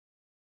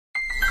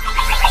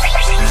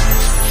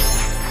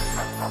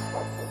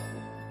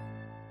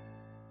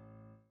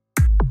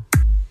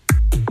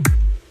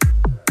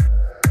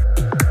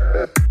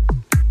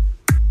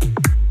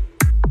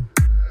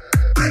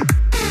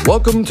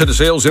Welcome to the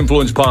Sales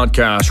Influence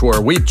Podcast, where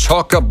we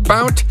talk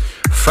about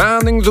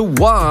finding the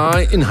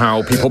why in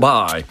how people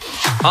buy.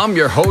 I'm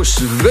your host,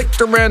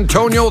 Victor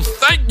Antonio.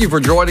 Thank you for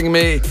joining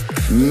me.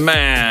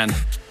 Man,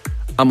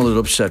 I'm a little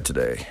upset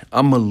today.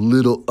 And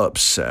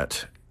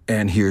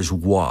here's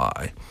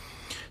why.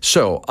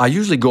 So I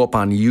usually go up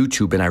on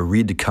YouTube and I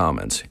read the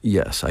comments.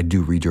 Yes, I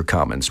do read your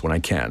comments when I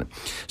can.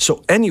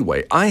 So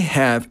anyway, I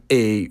have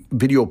a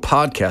video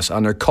podcast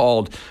on there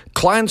called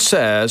Client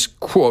Says,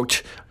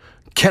 quote,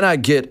 "Can I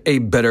get a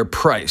better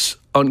price?"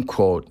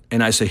 unquote.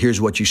 And I say, here's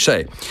what you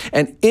say.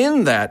 And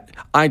in that,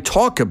 I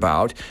talk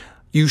about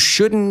you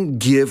shouldn't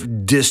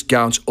give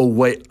discounts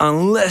away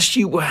unless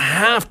you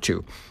have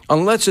to.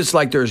 Unless it's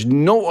like there's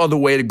no other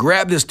way to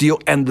grab this deal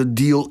and the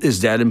deal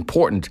is that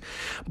important.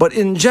 But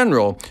in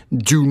general,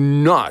 do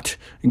not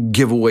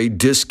give away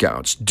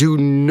discounts. Do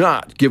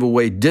not give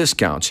away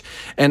discounts.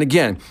 And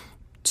again,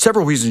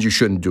 several reasons you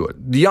shouldn't do it.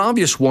 The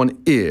obvious one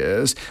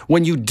is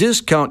when you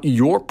discount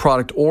your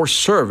product or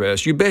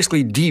service, you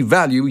basically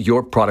devalue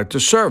your product or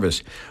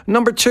service.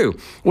 Number two,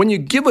 when you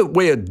give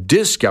away a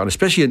discount,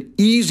 especially an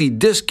easy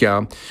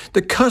discount,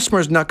 the customer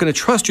is not going to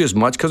trust you as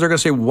much because they're going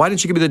to say, why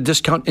didn't you give me the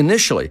discount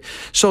initially?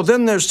 So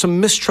then there's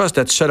some mistrust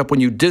that's set up when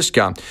you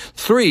discount.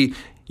 Three,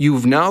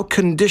 you've now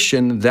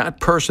conditioned that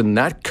person,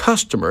 that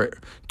customer,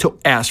 to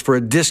ask for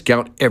a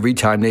discount every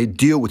time they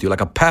deal with you,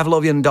 like a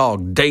Pavlovian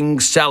dog, ding,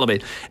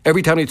 salivate.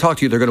 Every time they talk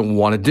to you, they're going to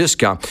want a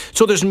discount.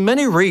 So there's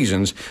many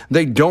reasons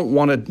they don't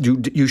want to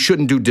do. You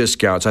shouldn't do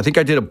discounts. I think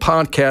I did a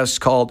podcast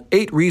called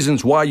 8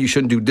 Reasons Why You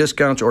Shouldn't Do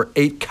Discounts or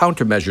 8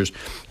 Countermeasures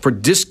for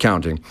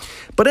Discounting.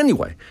 But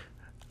anyway,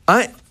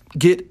 I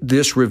get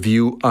this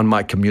review on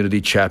my community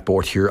chat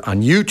board here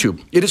on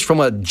YouTube. It is from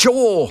a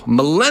Joel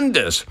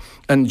Melendez.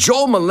 And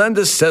Joel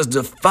Melendez says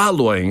the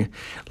following.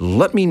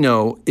 Let me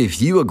know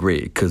if you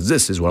agree, because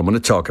this is what I'm going to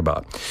talk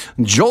about.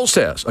 Joel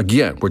says,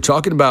 again, we're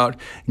talking about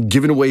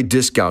giving away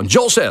discounts.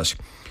 Joel says,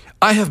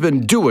 I have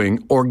been doing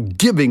or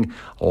giving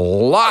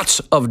lots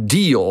of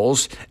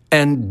deals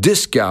and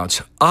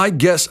discounts. I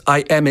guess I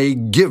am a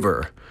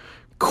giver.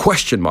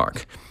 Question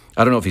mark.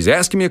 I don't know if he's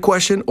asking me a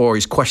question or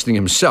he's questioning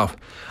himself.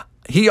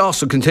 He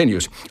also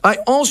continues, I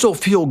also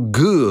feel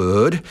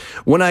good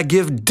when I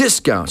give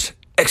discounts,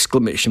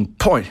 exclamation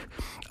point.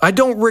 I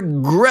don't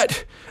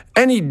regret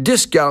any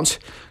discounts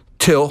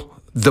till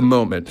this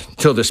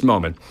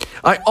moment.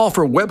 I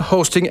offer web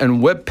hosting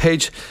and web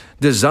page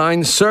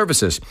design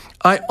services.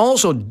 I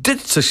also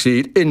did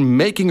succeed in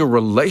making a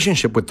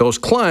relationship with those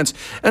clients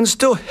and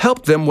still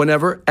help them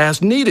whenever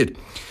as needed.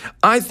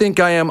 I think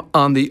I am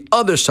on the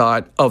other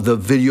side of the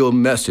video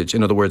message.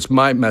 In other words,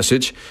 my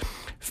message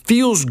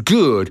feels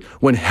good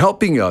when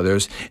helping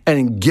others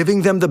and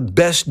giving them the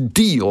best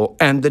deal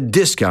and the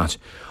discounts.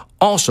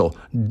 Also,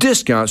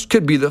 discounts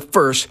could be the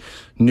first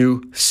new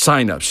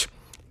signups.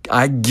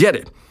 I get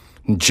it.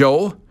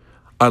 Joel,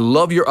 I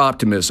love your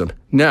optimism.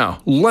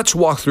 Now, let's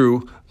walk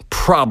through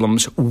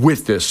problems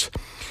with this.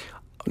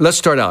 Let's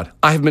start out.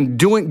 I have been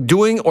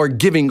doing or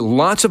giving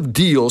lots of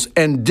deals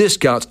and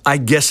discounts. I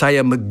guess I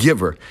am a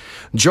giver.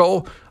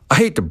 Joel, I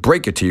hate to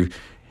break it to you.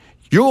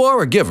 You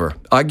are a giver,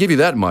 I give you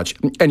that much,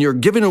 and you're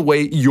giving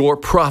away your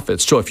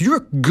profits. So if you're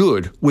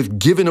good with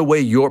giving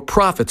away your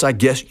profits, I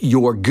guess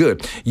you're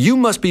good. You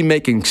must be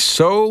making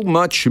so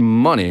much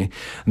money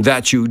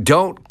that you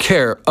don't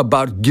care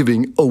about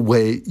giving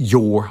away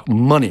your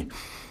money,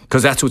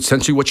 because that's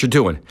essentially what you're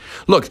doing.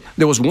 Look,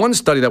 there was one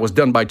study that was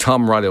done by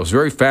Tom Riley that was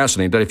very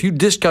fascinating, that if you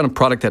discount a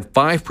product at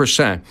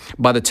 5%,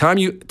 by the time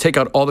you take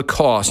out all the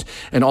costs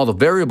and all the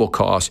variable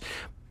costs,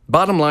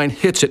 bottom line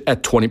hits it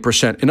at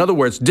 20%. In other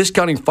words,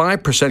 discounting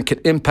 5% can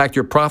impact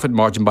your profit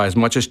margin by as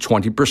much as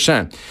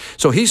 20%.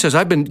 So he says,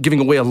 I've been giving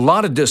away a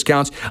lot of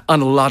discounts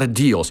on a lot of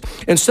deals.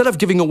 Instead of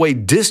giving away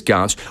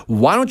discounts,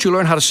 why don't you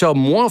learn how to sell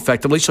more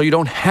effectively so you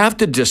don't have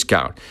to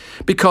discount?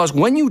 Because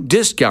when you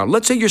discount,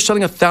 let's say you're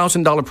selling a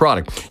 $1,000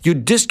 product, you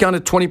discount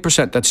it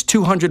 20%, that's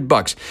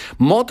 $200.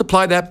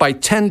 Multiply that by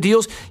 10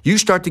 deals, you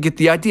start to get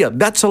the idea.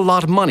 That's a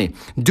lot of money.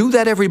 Do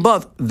that every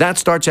month. That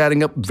starts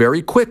adding up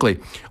very quickly.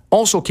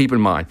 Also keep in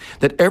mind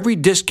that every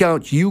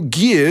discount you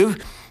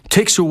give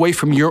takes away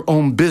from your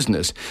own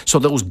business. So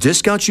those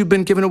discounts you've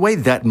been giving away,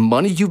 that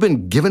money you've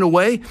been giving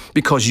away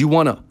because you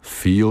want to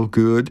feel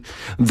good,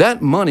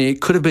 that money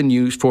could have been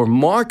used for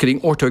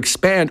marketing or to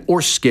expand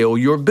or scale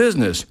your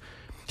business.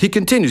 He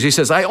continues, he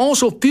says, I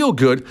also feel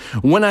good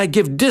when I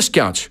give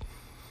discounts.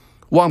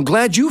 Well, I'm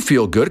glad you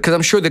feel good because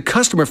I'm sure the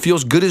customer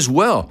feels good as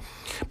well.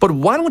 But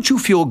why don't you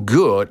feel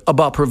good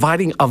about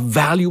providing a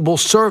valuable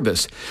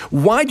service?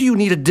 Why do you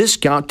need a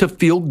discount to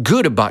feel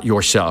good about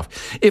yourself?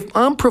 If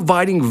I'm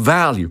providing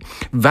value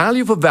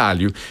for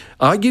value,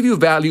 I give you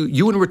value,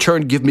 you in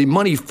return give me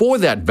money for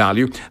that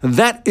value,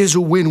 that is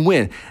a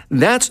win-win.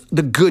 That's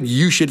the good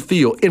you should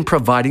feel in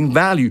providing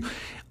value.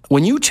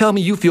 When you tell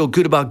me you feel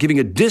good about giving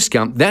a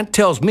discount, that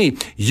tells me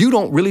you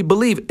don't really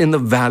believe in the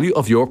value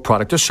of your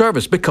product or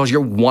service because you're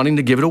wanting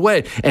to give it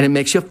away and it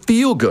makes you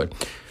feel good.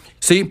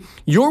 See,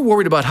 you're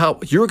worried about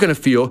how you're going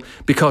to feel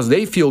because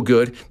they feel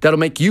good. That'll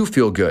make you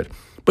feel good.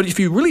 But if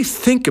you really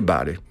think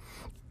about it,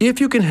 if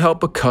you can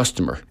help a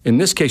customer, in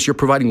this case, you're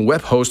providing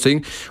web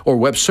hosting or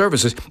web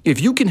services,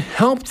 if you can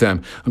help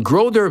them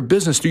grow their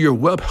business through your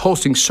web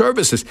hosting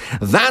services,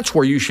 that's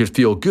where you should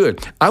feel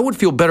good. I would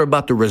feel better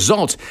about the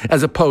results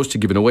as opposed to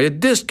giving away a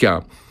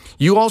discount.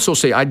 You also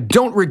say, I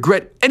don't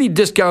regret any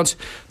discounts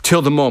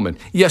till the moment.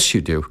 Yes,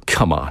 you do.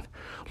 Come on.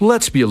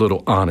 Let's be a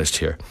little honest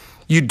here.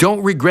 You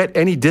don't regret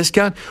any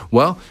discount?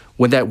 Well,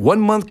 when that 1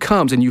 month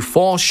comes and you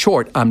fall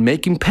short on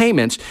making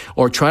payments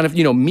or trying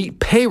to, meet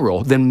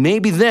payroll, then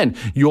maybe then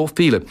you'll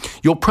feel it.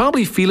 You'll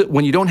probably feel it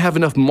when you don't have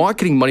enough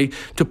marketing money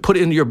to put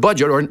into your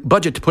budget or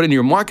budget to put into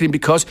your marketing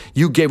because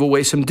you gave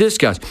away some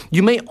discounts.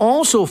 You may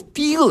also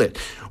feel it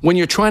when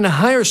you're trying to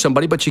hire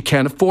somebody, but you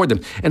can't afford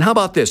them. And how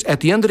about this?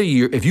 At the end of the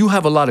year, if you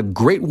have a lot of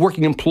great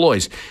working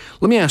employees,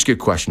 let me ask you a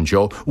question,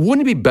 Joe.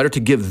 Wouldn't it be better to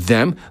give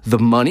them the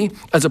money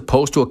as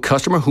opposed to a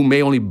customer who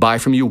may only buy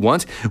from you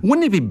once?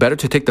 Wouldn't it be better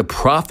to take the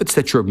profits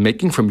that you're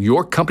making from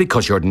your company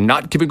because you're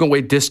not giving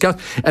away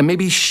discounts and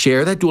maybe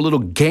share that, do a little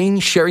gain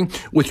sharing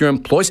with your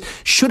employees?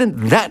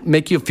 Shouldn't that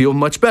make you feel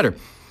much better?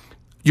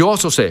 You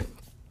also say,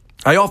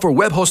 I offer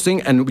web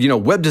hosting and,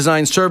 web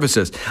design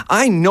services.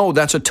 I know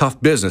that's a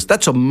tough business.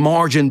 That's a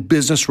margin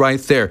business right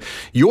there.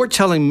 You're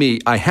telling me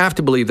I have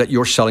to believe that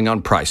you're selling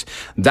on price.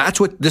 That's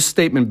what this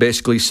statement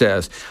basically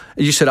says.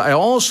 You said, I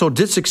also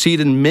did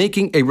succeed in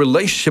making a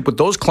relationship with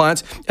those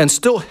clients and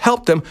still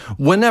help them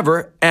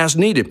whenever as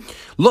needed.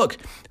 Look,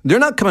 they're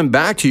not coming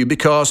back to you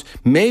because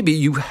maybe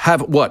you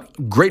have,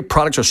 great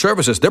products or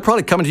services. They're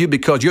probably coming to you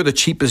because you're the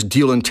cheapest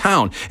deal in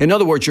town. In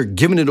other words, you're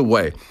giving it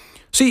away.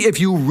 See, if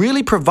you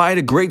really provide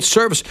a great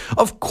service,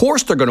 of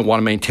course they're going to want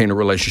to maintain a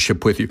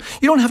relationship with you.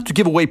 You don't have to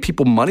give away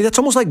people money. That's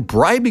almost like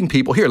bribing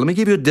people. Here, let me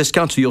give you a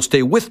discount so you'll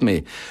stay with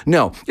me.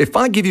 No, if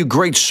I give you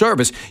great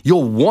service,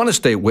 you'll want to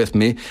stay with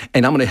me,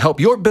 and I'm going to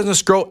help your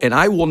business grow, and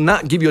I will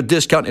not give you a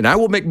discount, and I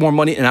will make more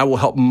money, and I will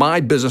help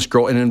my business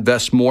grow and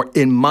invest more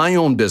in my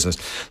own business.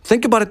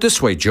 Think about it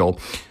this way, Joe.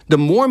 The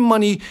more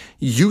money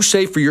you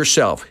save for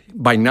yourself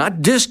by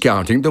not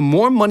discounting, the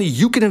more money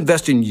you can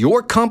invest in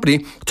your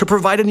company to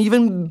provide an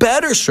even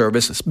better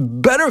service,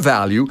 better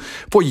value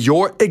for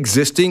your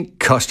existing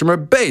customer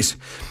base.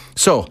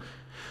 So,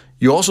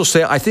 you also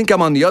say, I think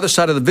I'm on the other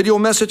side of the video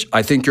message.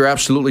 I think you're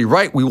absolutely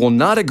right. We will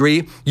not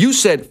agree. You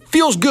said,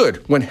 feels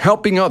good when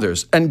helping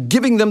others and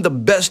giving them the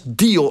best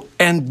deal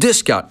and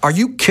discount. Are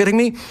you kidding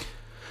me?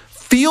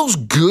 Feels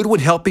good when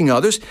helping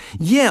others?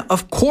 Yeah,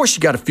 of course you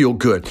got to feel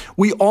good.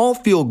 We all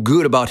feel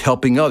good about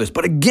helping others.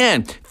 But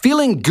again,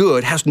 feeling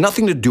good has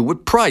nothing to do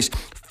with price.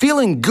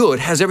 Feeling good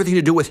has everything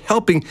to do with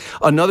helping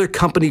another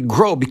company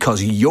grow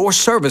because your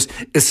service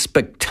is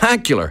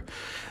spectacular.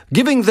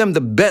 Giving them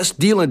the best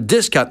deal and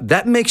discount,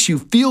 that makes you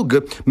feel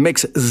good,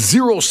 makes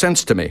 0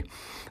 sense to me.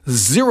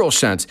 0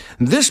 cents.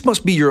 This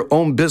must be your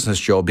own business,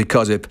 Joe,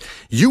 because if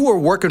you were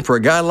working for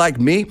a guy like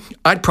me,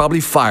 I'd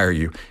probably fire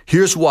you.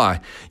 Here's why.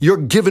 You're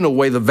giving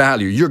away the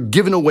value. You're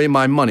giving away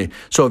my money.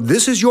 So if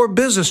this is your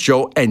business,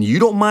 Joe, and you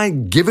don't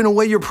mind giving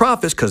away your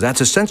profits, because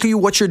that's essentially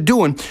what you're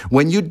doing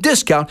when you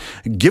discount,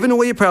 giving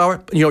away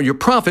your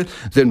profit,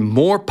 then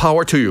more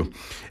power to you.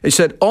 He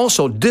said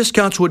also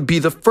discounts would be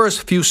the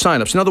first few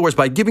signups. In other words,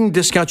 by giving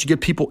discounts, you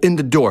get people in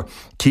the door.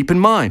 Keep in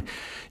mind,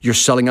 you're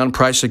selling on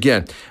price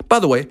again. By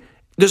the way,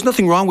 there's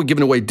nothing wrong with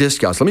giving away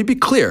discounts. Let me be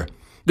clear.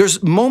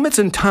 There's moments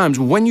and times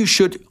when you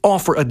should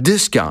offer a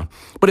discount.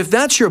 But if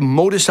that's your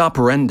modus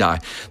operandi,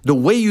 the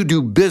way you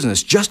do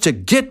business just to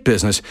get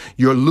business,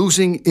 you're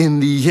losing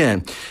in the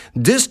end.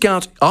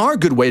 Discounts are a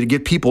good way to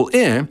get people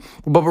in,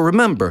 but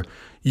remember,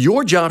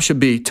 your job should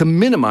be to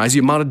minimize the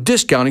amount of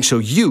discounting so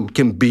you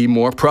can be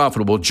more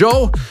profitable.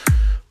 Joe,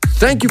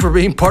 thank you for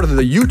being part of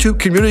the YouTube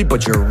community,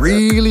 but you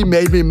really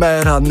made me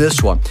mad on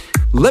this one.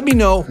 Let me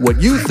know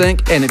what you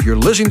think, and if you're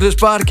listening to this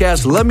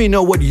podcast, let me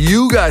know what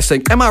you guys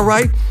think. Am I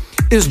right?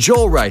 Is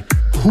Joel right?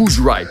 Who's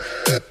right?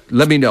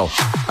 Let me know.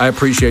 I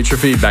appreciate your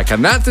feedback.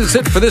 And that is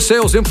it for this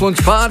Sales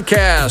Influence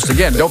podcast.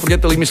 Again, don't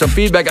forget to leave me some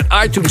feedback at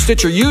iTunes,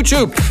 Stitcher,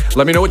 YouTube.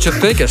 Let me know what you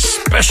think,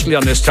 especially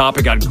on this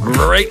topic. I'd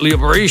greatly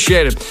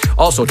appreciate it.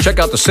 Also, check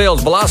out the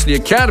Sales Velocity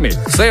Academy,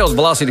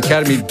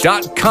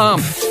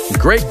 salesvelocityacademy.com.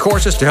 Great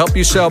courses to help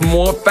you sell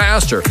more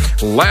faster.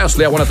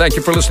 Lastly, I want to thank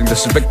you for listening.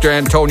 This is Victor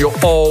Antonio,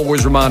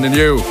 always reminding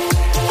you,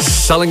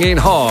 selling ain't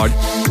hard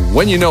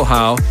when you know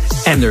how,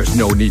 and there's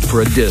no need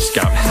for a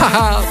discount.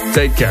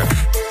 Take care.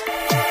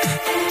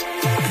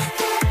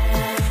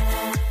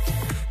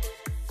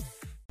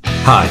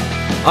 Hi,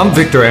 I'm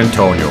Victor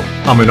Antonio.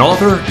 I'm an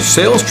author,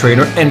 sales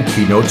trainer, and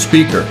keynote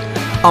speaker.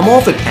 I'm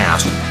often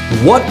asked,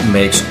 what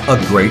makes a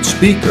great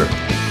speaker?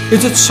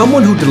 Is it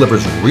someone who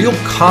delivers real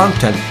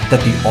content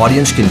that the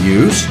audience can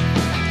use?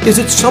 Is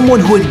it someone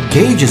who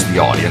engages the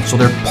audience so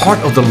they're part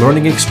of the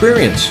learning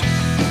experience?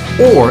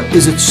 Or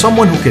is it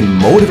someone who can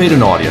motivate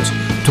an audience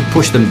to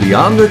push them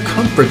beyond their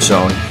comfort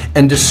zone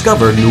and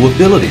discover new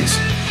abilities?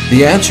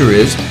 The answer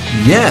is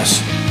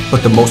yes.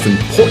 But the most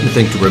important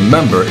thing to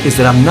remember is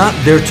that I'm not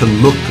there to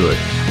look good.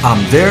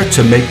 I'm there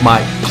to make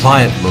my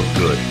client look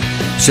good.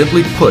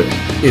 Simply put,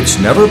 it's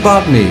never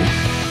about me,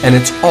 and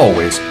it's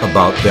always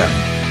about them.